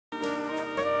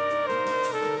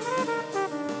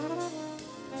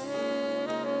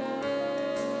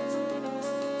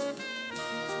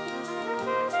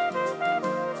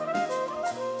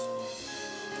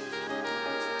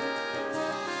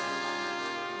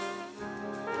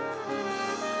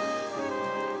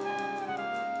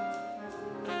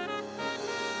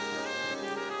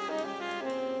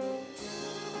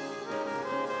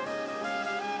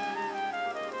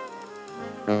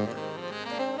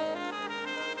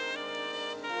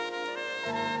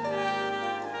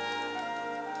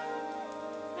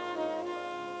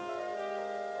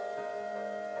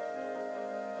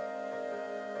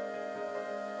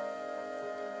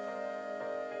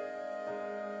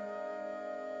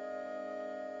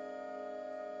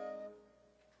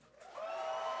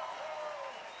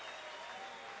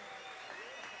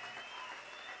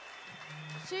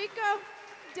Chico,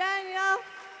 Danielle,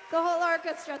 the whole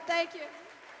orchestra, thank you.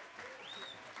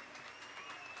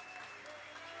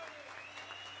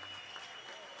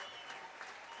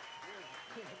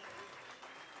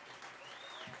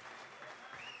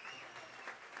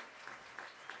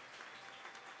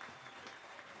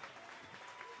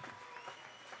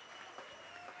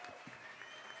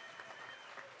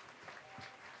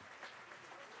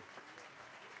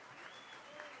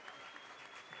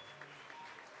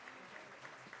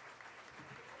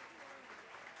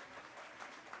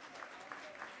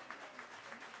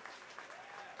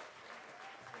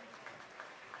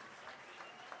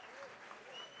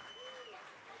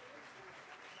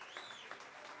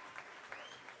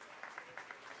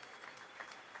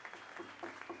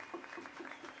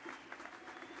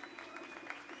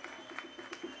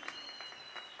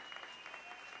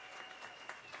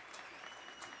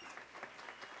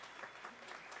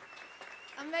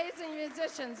 Amazing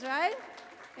musicians, right?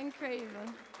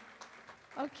 Incredible.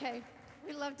 Okay,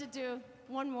 we love to do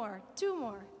one more, two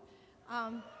more.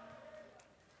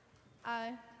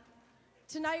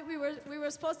 Tonight we were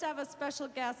supposed to have a special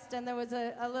guest, and there was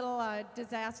a little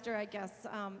disaster, I guess.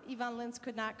 Ivan Lins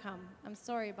could not come. I'm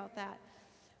sorry about that.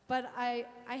 But I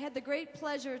had the great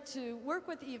pleasure to work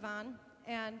with Ivan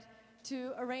and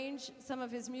to arrange some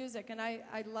of his music. And I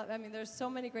mean, there's so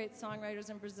many great songwriters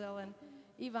in Brazil, and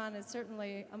Ivan is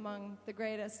certainly among the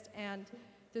greatest. And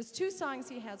there's two songs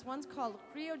he has. One's called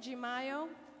Rio de Maio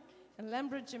and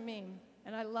Lembra de Mim.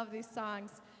 And I love these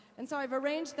songs. And so I've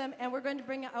arranged them, and we're going to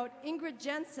bring out Ingrid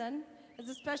Jensen as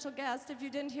a special guest. If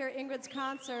you didn't hear Ingrid's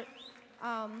concert,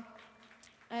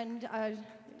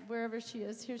 wherever she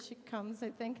is, here she comes,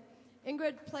 I think.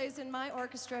 Ingrid plays in my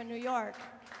orchestra in New York.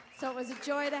 So it was a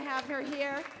joy to have her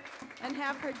here and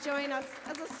have her join us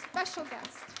as a special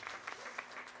guest.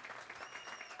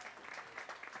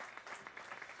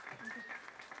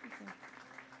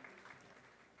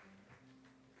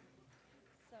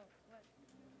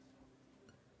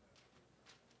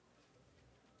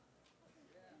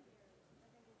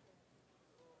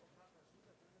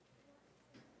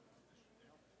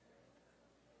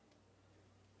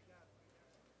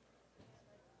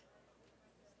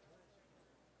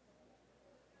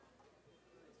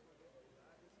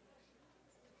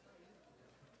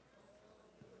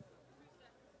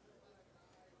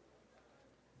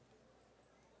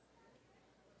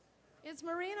 Is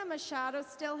Marina Machado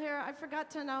still here? I forgot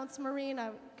to announce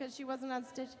Marina because she wasn't on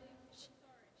stage.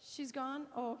 She's gone?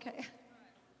 Oh, okay.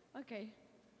 Okay.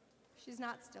 She's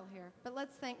not still here. But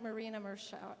let's thank Marina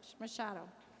Machado.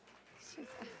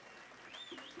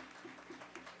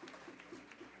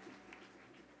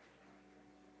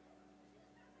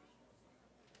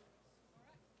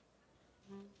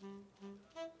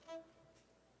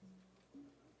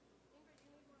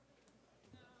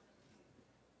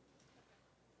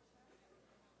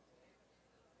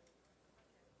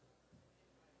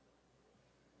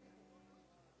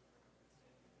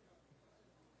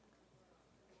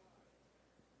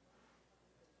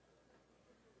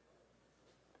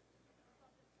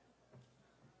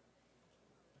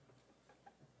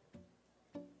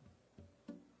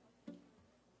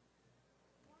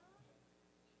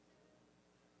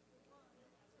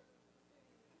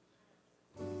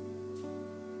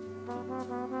 Ba ba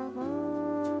ba ba ba.